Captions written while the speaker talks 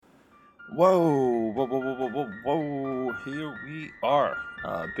Whoa. Here we are.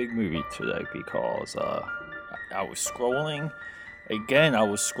 Big movie today because I was scrolling. Again, I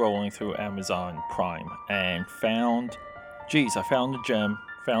was scrolling through Amazon Prime and I found the gem,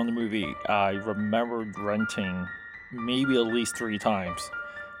 found the movie I remembered renting maybe at least three times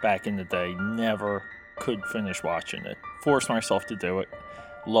back in the day. Never could finish watching it. Forced myself to do it.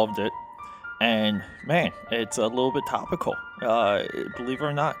 Loved it. And man, it's a little bit topical. Believe it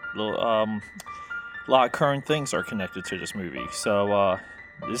or not, a lot of current things are connected to this movie. So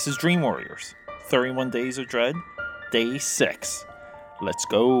this is Dream Warriors, 31 Days of Dread, Day 6. Let's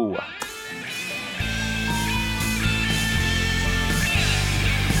go.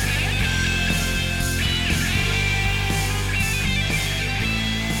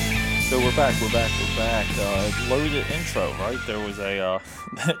 So we're back. Loaded intro, right? There was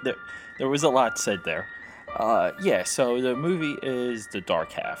there was a lot said there. Yeah, so the movie is The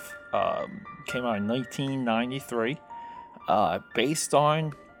Dark Half. Came out in 1993, based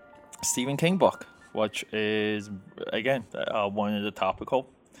on Stephen King book, which is again one of the topical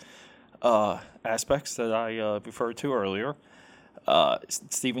aspects that I referred to earlier.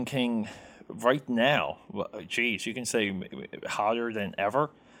 Stephen King, right now, geez, you can say hotter than ever.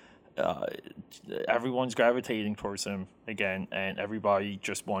 uh, Everyone's gravitating towards him again, and everybody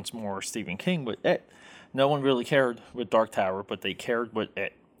just wants more Stephen King with it. No one really cared with Dark Tower, but they cared with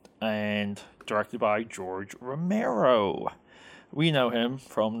it. And directed by George Romero. We know him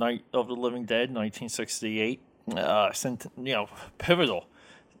from Night of the Living Dead, 1968. Pivotal,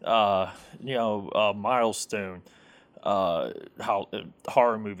 milestone, how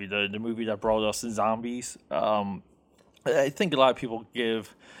horror movie, the movie that brought us the zombies. I think a lot of people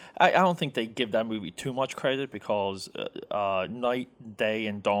give. I don't think they give that movie too much credit because Night, Day,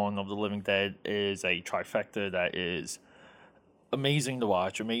 and Dawn of the Living Dead is a trifecta that is amazing to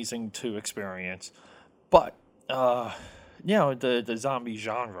watch, amazing to experience. But the zombie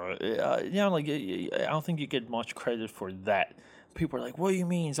genre, I don't think you get much credit for that. People are like, "What do you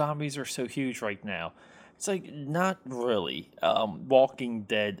mean zombies are so huge right now?" It's like not really. Walking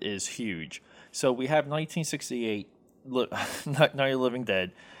Dead is huge. So we have 1968, Night of the Living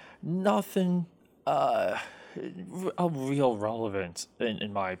Dead. Nothing of real relevance,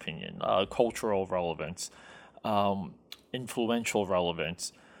 in my opinion. Cultural relevance, um, influential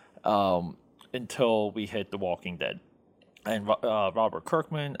relevance, until we hit The Walking Dead. And Robert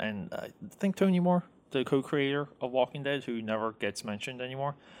Kirkman and I think Tony Moore, the co-creator of Walking Dead, who never gets mentioned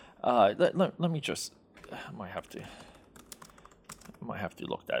anymore. Let me just, I might have to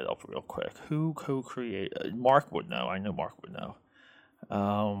look that up real quick. Who co-created? Mark would know. I know Mark would know.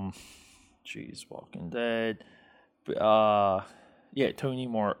 Um, Walking Dead. Uh, yeah, Tony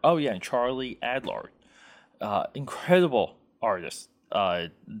Moore. Oh yeah, and Charlie Adlard. Incredible artist.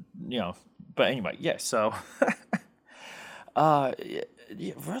 You know, but anyway, yeah. So,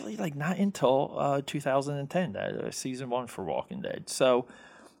 really, like not until 2010 that season one for Walking Dead. So,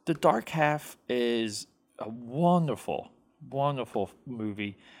 The Dark Half is a wonderful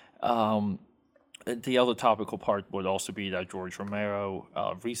movie. Um, the other topical part would also be that George Romero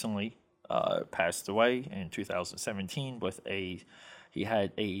recently passed away in 2017 with he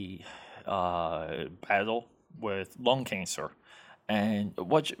had a battle with lung cancer, and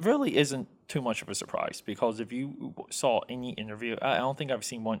what really isn't too much of a surprise because if you saw any interview, I don't think I've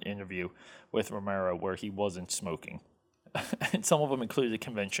seen one interview with Romero where he wasn't smoking. And some of them included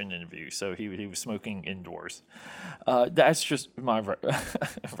convention interviews, so he was smoking indoors. That's just my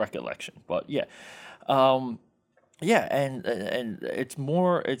recollection, but yeah, um, yeah, and it's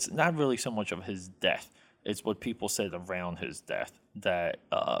not really so much of his death; it's what people said around his death that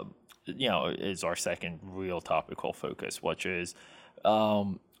is our second real topical focus, which is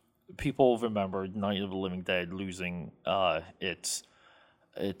um, people remember Night of the Living Dead losing its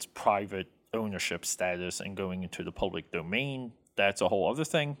private ownership status and going into the public domain. That's a whole other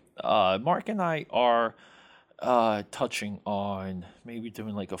thing. Mark and I are touching on maybe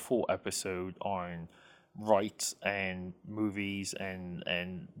doing like a full episode on rights and movies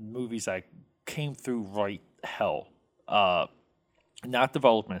that came through right hell, not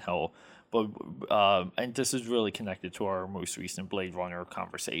development hell, but and this is really connected to our most recent Blade Runner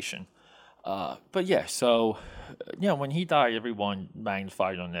conversation. But yeah, so when he died, everyone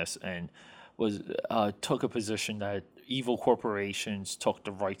magnified on this and was took a position that evil corporations took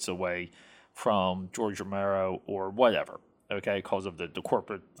the rights away from George Romero or whatever. Okay, because of the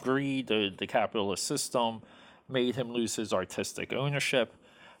corporate greed, the capitalist system made him lose his artistic ownership,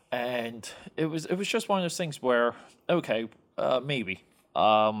 and it was just one of those things where okay, maybe.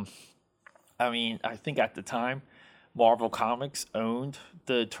 I mean, I think at the time Marvel Comics owned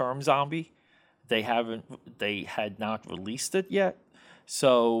the term zombie. They had not released it yet.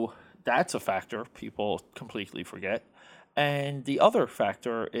 So that's a factor people completely forget. And the other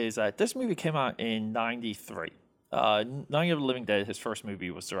factor is that this movie came out in 93. Night of the Living Dead, his first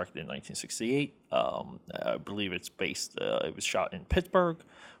movie, was directed in 1968. I believe it was shot in Pittsburgh,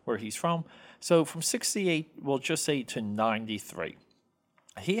 where he's from. So from 68, we'll just say to 93.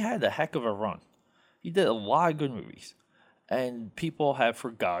 He had a heck of a run. He did a lot of good movies. And people have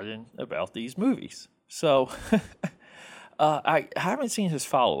forgotten about these movies. So I haven't seen his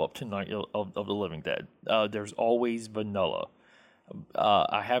follow up to Night of the Living Dead. There's Always Vanilla.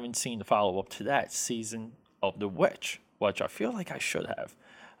 I haven't seen the follow up to that, Season of the Witch, which I feel like I should have.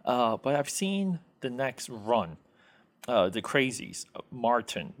 But I've seen the next run, The Crazies,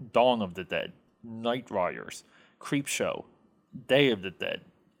 Martin, Dawn of the Dead, Night Riders, Creepshow, Day of the Dead,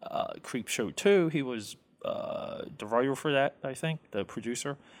 Creepshow 2. He was the writer for that, I think, the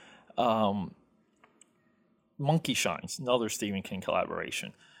producer. Monkey Shines, another Stephen King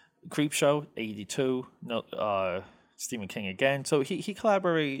collaboration. Creepshow, 82, no, Stephen King again. So he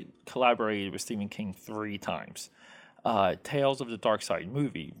collaborated with Stephen King 3 times. Tales of the Dark Side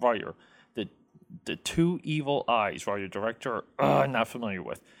movie, writer. The Two Evil Eyes, writer, director, not familiar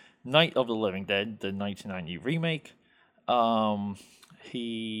with. Night of the Living Dead, the 1990 remake.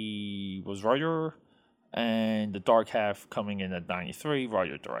 He was writer, and The Dark Half coming in at 93,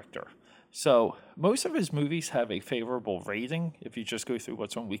 writer, director. So most of his movies have a favorable rating if you just go through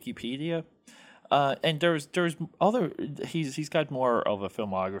what's on Wikipedia. And there's other he's got more of a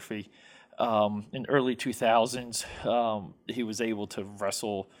filmography. In early 2000s, he was able to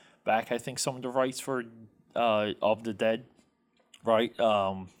wrestle back, I think, some of the rights for of the Dead, right?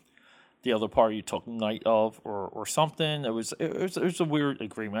 The other party took Night of or something. It was a weird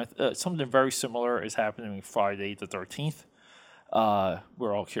agreement. Something very similar is happening with Friday the 13th.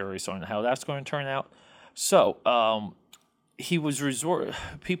 We're all curious on how that's going to turn out. So he was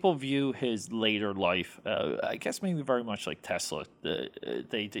people view his later life, I guess maybe very much like Tesla.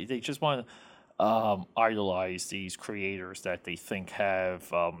 They just want to idolize these creators that they think have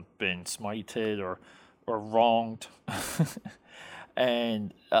been smited or wronged.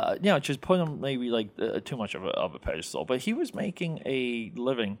 And just put him maybe like too much of a pedestal. But he was making a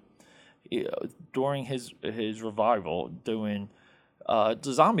living during his revival doing the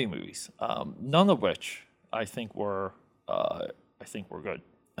zombie movies, none of which I think were good.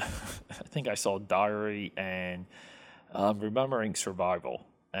 I think I saw Diary and Remembering Survival,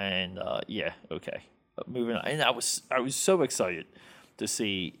 and okay, moving on. And I was so excited to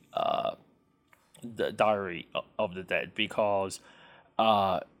see the Diary of the Dead because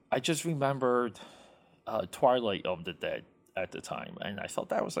I just remembered Twilight of the Dead at the time, and I thought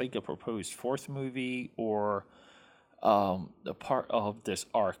that was like a proposed 4th movie or a part of this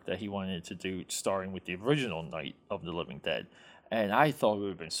arc that he wanted to do, starting with the original Night of the Living Dead. And I thought it would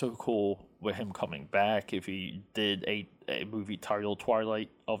have been so cool with him coming back if he did a movie titled Twilight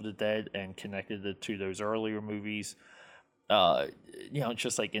of the Dead and connected it to those earlier movies.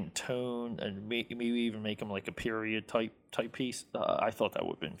 Just like in tone, and maybe even make him like a period type piece. I thought that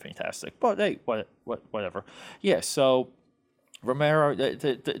would have been fantastic. But hey, whatever. Yeah. So Romero,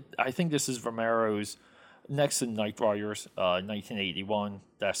 I think this is Romero's next to Night Riders, 1981.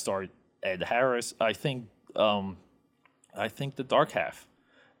 That starred Ed Harris. I think The Dark Half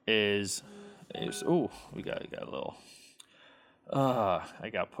is. We got a little. I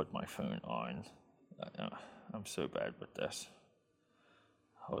got to put my phone on. I'm so bad with this.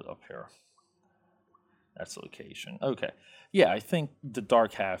 Hold up here. That's location. Okay. Yeah, I think The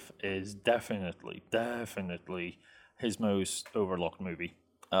Dark Half is definitely his most overlooked movie.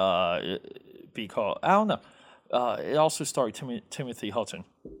 Because I don't know. It also starred Timothy Hutton,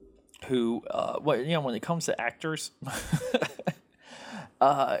 who, when it comes to actors,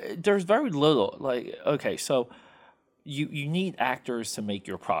 there's very little. Like, okay, so you need actors to make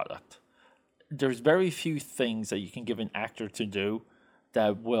your product. There's very few things that you can give an actor to do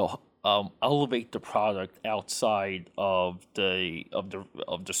that will elevate the product outside of the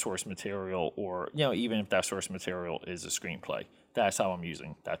source material, or even if that source material is a screenplay. That's how I'm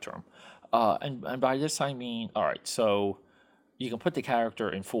using that term. And by this I mean, all right, so you can put the character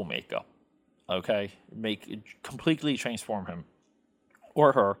in full makeup, okay, completely transform him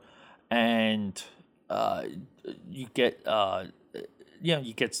or her, and you get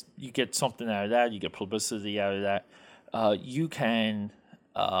you get something out of that. You get publicity out of that. You can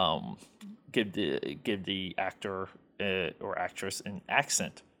give the actor or actress an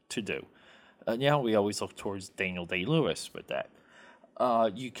accent to do. We always look towards Daniel Day-Lewis with that.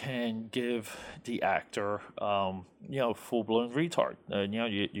 You can give the actor, full blown retard.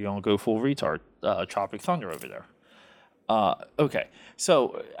 You don't go full retard. Tropic Thunder over there. Okay,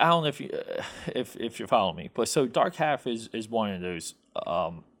 so I don't know if you follow me, but so Dark Half is one of those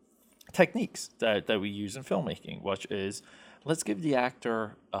techniques that we use in filmmaking, which is let's give the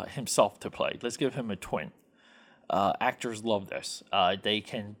actor himself to play. Let's give him a twin. Actors love this. They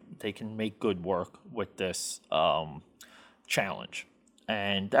can make good work with this challenge,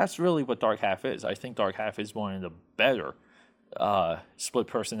 and that's really what Dark Half is. I think Dark Half is one of the better split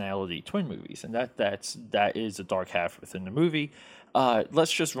personality twin movies, and that is a Dark Half within the movie.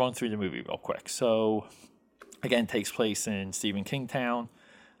 Let's just run through the movie real quick. So again, takes place in Stephen King town,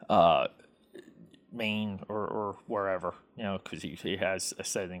 Maine or wherever, because he has a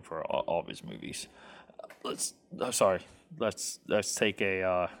setting for all of his movies. Let's take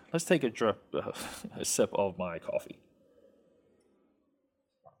a drip, a sip of my coffee.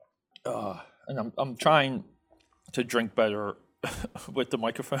 And I'm trying to drink better with the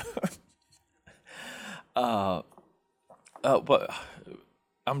microphone. But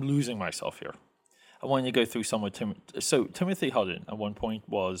I'm losing myself here. I wanted to go through some of So Timothy Hutton at one point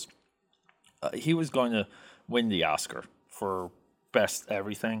was he was going to win the Oscar for best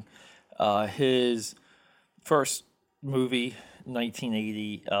everything. His first movie,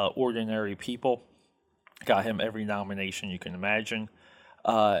 1980, Ordinary People, got him every nomination you can imagine.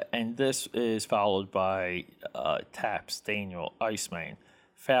 And this is followed by Taps, Daniel, Iceman,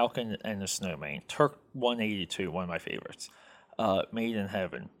 Falcon and the Snowman, Turk 182, one of my favorites, Made in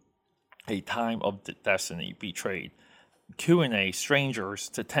Heaven, A Time of Destiny, Betrayed, Q&A, Strangers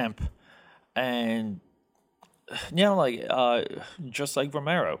to Temp, and just like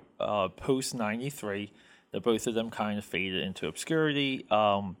Romero, post 93, the both of them kind of faded into obscurity.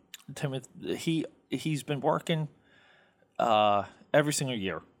 He's been working every single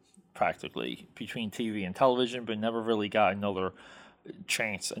year, practically, between TV and television, but never really got another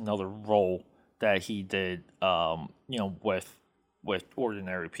chance, another role that he did, with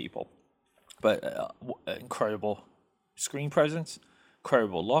Ordinary People. But incredible screen presence,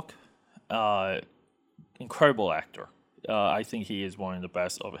 incredible look, incredible actor. I think he is one of the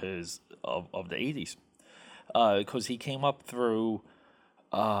best of the 80s, because he came up through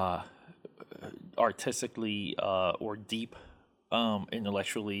artistically or deep,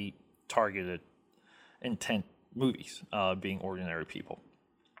 intellectually targeted intent movies, being Ordinary People,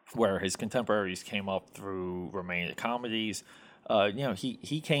 where his contemporaries came up through romantic comedies.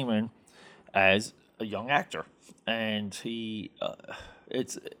 He came in as a young actor, and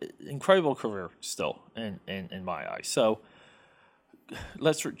it's an incredible career still in my eyes. So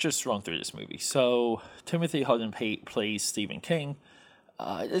let's just run through this movie. So Timothy Hutton plays Stephen King.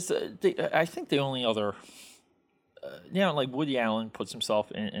 I think the only other, like Woody Allen puts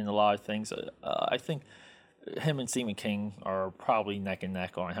himself in a lot of things. I think him and Stephen King are probably neck and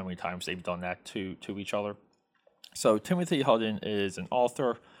neck on how many times they've done that to each other. So Timothy Hutton is an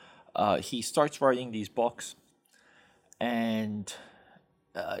author. He starts writing these books, and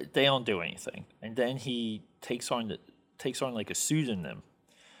they don't do anything. And then he takes on like a pseudonym,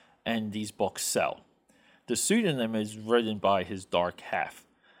 and these books sell. The pseudonym is written by his dark half.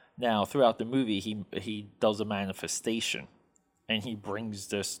 Now, throughout the movie, he does a manifestation, and he brings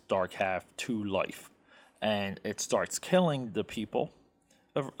this dark half to life, and it starts killing the people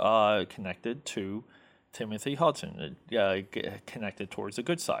connected to Timothy Hutton, connected towards the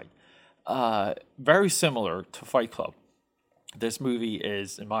good side. Very similar to Fight Club. This movie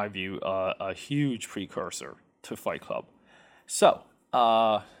is, in my view, a huge precursor to Fight Club. So,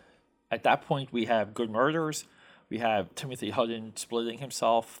 at that point, we have Good Murders. We have Timothy Hutton splitting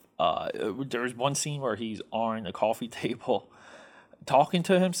himself. There's one scene where he's on a coffee table talking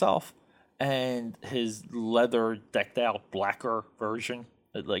to himself, and his leather decked out blacker version,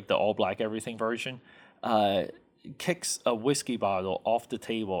 like the all black everything version, kicks a whiskey bottle off the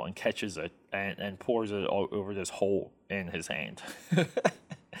table and catches it and pours it all over this hole in his hand.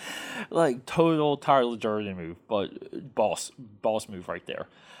 Like total Tyler Durden move, but boss move right there.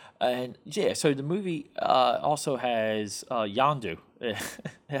 And yeah, so the movie also has Yondu. It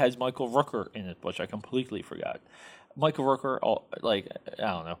has Michael Rooker in it, which I completely forgot. Michael Rooker, I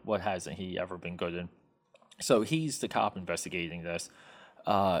don't know, what hasn't he ever been good in? So he's the cop investigating this.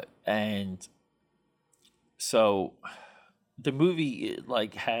 And so the movie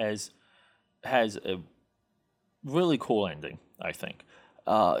has a really cool ending, I think.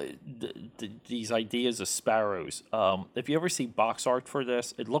 These ideas of sparrows. If you ever see box art for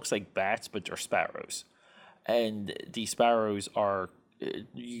this, it looks like bats, but they're sparrows. And these sparrows are,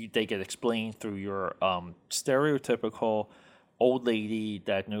 they get explained through your stereotypical old lady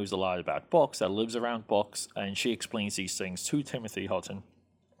that knows a lot about books, that lives around books, and she explains these things to Timothy Hutton.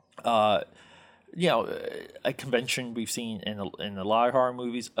 Uh, a convention we've seen in a lot of horror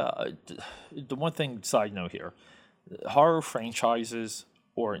movies. The one thing, side note here, horror franchises,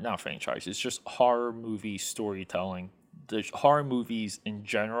 or not franchises, just horror movie storytelling. The horror movies in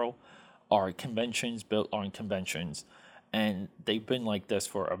general are conventions built on conventions, and they've been like this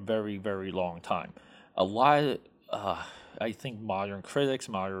for a very, very long time. A lot of, I think, modern critics,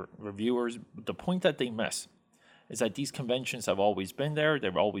 modern reviewers, the point that they miss is that these conventions have always been there,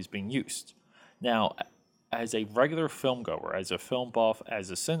 they've always been used. Now, as a regular film goer, as a film buff,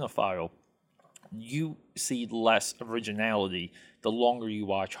 as a cinephile, you see less originality the longer you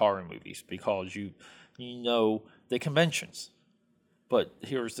watch horror movies because you know the conventions. But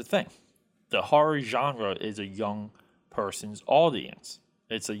here's the thing. The horror genre is a young person's audience.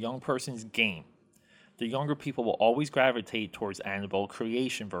 It's a young person's game. The younger people will always gravitate towards Annabelle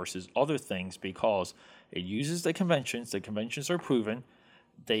creation versus other things because it uses the conventions. The conventions are proven.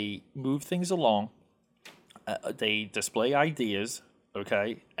 They move things along. They display ideas,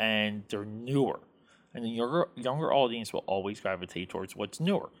 okay, and they're newer. And the younger audience will always gravitate towards what's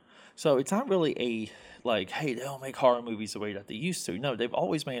newer. So it's not really a like, hey, they don't make horror movies the way that they used to. No, they've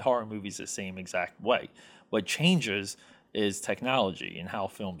always made horror movies the same exact way. What changes is technology and how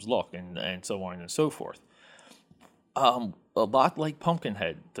films look and so on and so forth. A lot like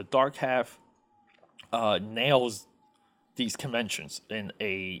Pumpkinhead, the Dark Half nails these conventions in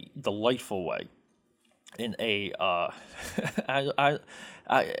a delightful way, in a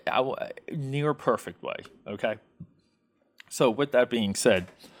near perfect way. Okay, so with that being said,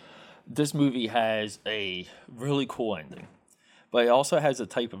 this movie has a really cool ending, but it also has a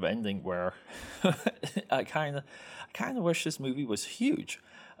type of ending where I kind of wish this movie was huge.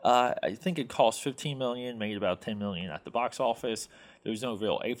 I think it cost 15 million, made about 10 million at the box office. There was no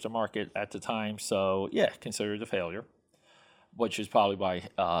real aftermarket at the time, so yeah, considered a failure. Which is probably why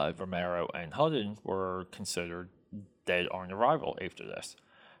Romero and Hutton were considered dead on arrival after this.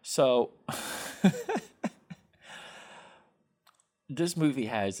 So this movie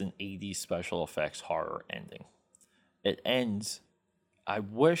has an 80s special effects horror ending. It ends. I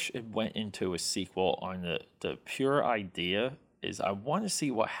wish it went into a sequel on the pure idea is I want to see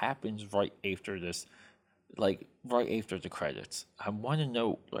what happens right after this, like right after the credits. I want to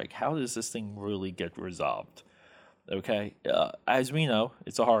know like how does this thing really get resolved? Okay, as we know,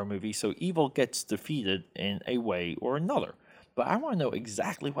 it's a horror movie, so evil gets defeated in a way or another. But I want to know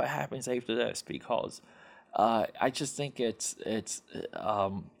exactly what happens after this because I just think it's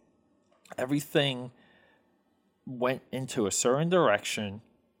everything went into a certain direction.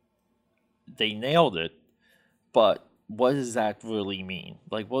 They nailed it, but what does that really mean?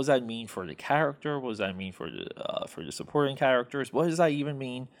 Like, what does that mean for the character? What does that mean for the supporting characters? What does that even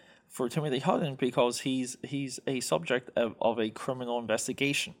mean for Timothy Hutton? Because he's a subject of a criminal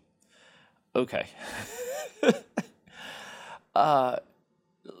investigation. Okay.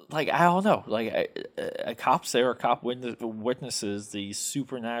 Like I don't know. Like a cop's there, a cop witnesses these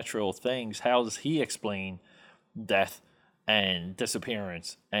supernatural things. How does he explain death and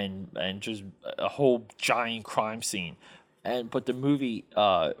disappearance and just a whole giant crime scene? But the movie,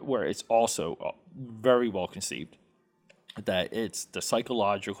 where it's also very well conceived, that it's the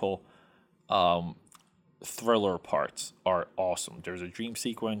psychological thriller parts are awesome. There's a dream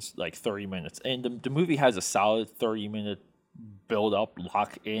sequence like 30 minutes, and the movie has a solid 30-minute build up,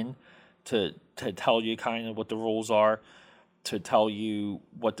 lock in to tell you kind of what the rules are, to tell you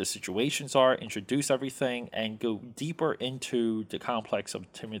what the situations are, introduce everything, and go deeper into the complex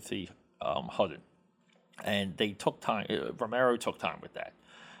of Timothy Hutton. And they took time. Romero took time with that.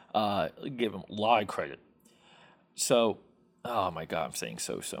 Give him a lot of credit. So, oh my God, I'm saying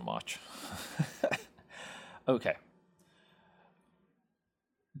so much. Okay.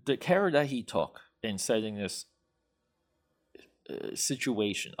 The care that he took in setting this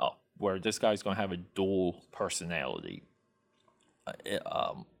situation up, where this guy's going to have a dual personality,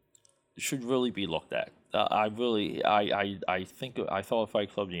 should really be looked at. I think I thought of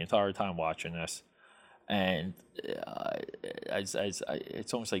Fight Club the entire time watching this, and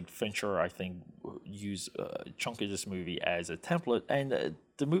it's almost like Fincher, I think, used a chunk of this movie as a template, and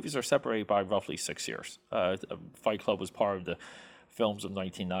the movies are separated by roughly 6 years. Fight Club was part of the films of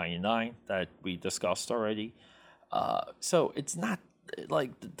 1999 that we discussed already. So it's not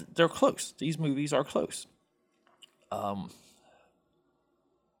like they're close. These movies are close.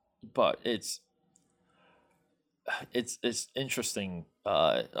 But it's interesting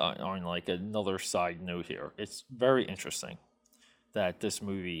on like another side note here. It's very interesting that this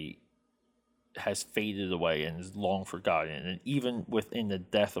movie has faded away and is long forgotten. And even within the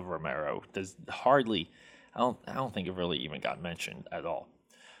death of Romero, there's hardly, I don't think it really even got mentioned at all,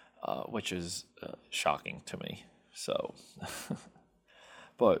 which is shocking to me. So,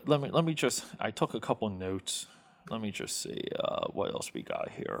 but let me just, I took a couple notes. Let me just see what else we got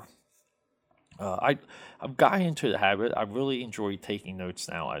here. I've gotten into the habit. I really enjoy taking notes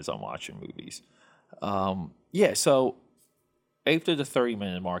now as I'm watching movies. Yeah, so after the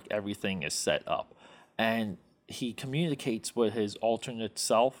 30-minute mark, everything is set up, and he communicates with his alternate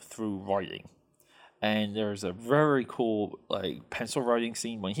self through writing. And there's a very cool like pencil writing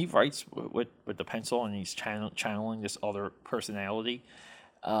scene when he writes with the pencil, and he's channeling this other personality,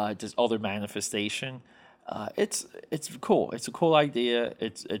 this other manifestation. It's cool. It's a cool idea.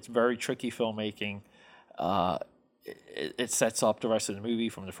 It's very tricky filmmaking. It sets up the rest of the movie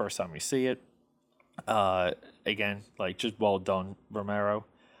from the first time we see it. Again, like just well done, Romero.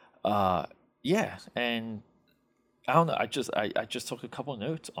 Yeah, and I don't know. I just took a couple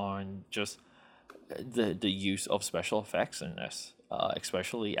notes on just the use of special effects in this,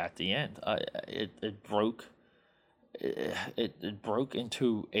 especially at the end. It broke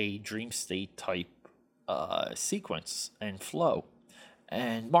into a dream state type sequence and flow.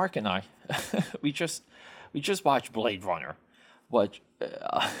 And Mark and I, we just watched Blade Runner, which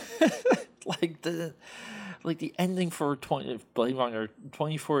like the ending for Blade Runner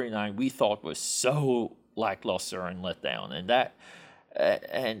 2049 we thought was so lackluster and let down,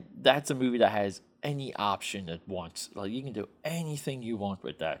 and that's a movie that has any option at once. Like you can do anything you want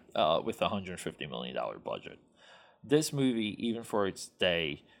with that with a $150 million budget. This movie, even for its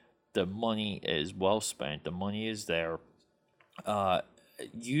day, the money is well spent. The money is there.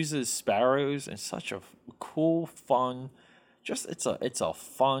 Uses sparrows in such a cool, fun. Just it's a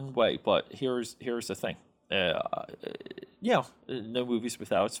fun way. But here's the thing. No movie's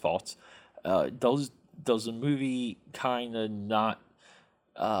without its faults. Does a movie kind of not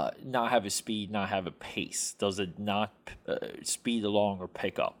have a speed, not have a pace? Does it not speed along or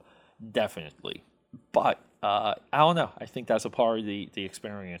pick up? Definitely. But I don't know. I think that's a part of the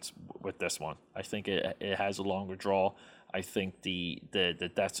experience with this one. I think it has a longer draw. I think the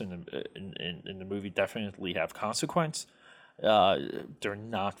deaths in the movie definitely have consequence. They're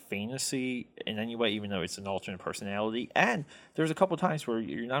not fantasy in any way, even though it's an alternate personality. And there's a couple times where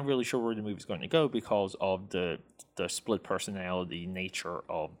you're not really sure where the movie's going to go because of the split personality nature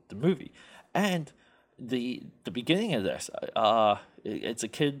of the movie. And the beginning of this, it's a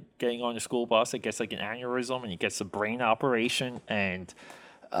kid getting on the school bus that gets like an aneurysm, and he gets a brain operation, and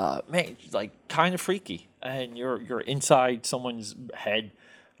man, like kind of freaky. And you're inside someone's head,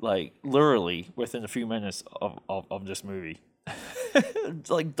 like literally within a few minutes of this movie.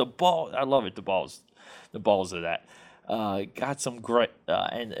 It's like the ball, I love it. The balls of that got some grit,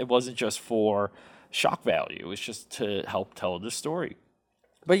 and it wasn't just for shock value. It was just to help tell the story.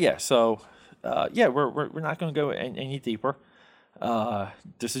 But yeah, so we're not going to go any deeper.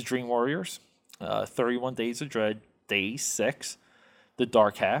 This is Dream Warriors, 31 Days of Dread, Day 6, The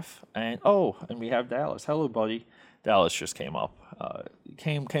Dark Half, and we have Dallas. Hello, buddy. Dallas just came up.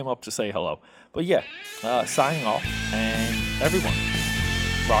 Came up to say hello. But yeah, signing off, and everyone,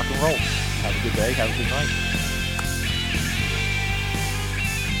 rock and roll. Have a good day. Have a good night.